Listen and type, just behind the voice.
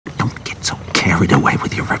carried away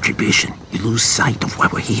with your retribution. You lose sight of why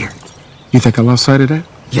we're here. You think I lost sight of that?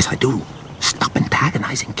 Yes, I do. Stop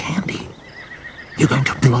antagonizing Candy. You're going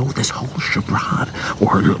to blow this whole charade,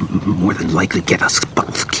 or more than likely get us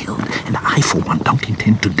both killed. And I, for one, don't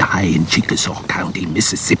intend to die in Chickasaw County,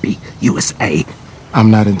 Mississippi, USA.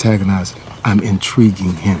 I'm not antagonizing. I'm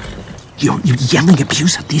intriguing him. You're yelling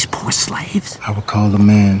abuse at these poor slaves? I recall a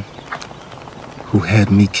man who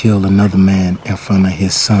had me kill another man in front of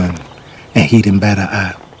his son, and he didn't bat an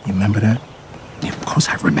eye. You remember that? Yeah, of course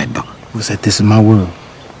I remember. He said, "This is my world.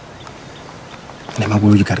 And in my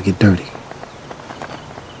world, you gotta get dirty."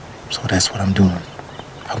 So that's what I'm doing.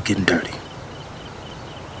 I'm getting dirty.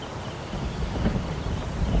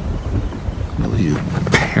 Well, you're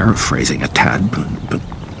paraphrasing a tad, but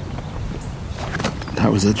that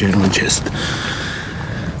was the general gist.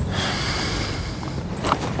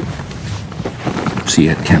 See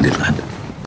you at Candyland.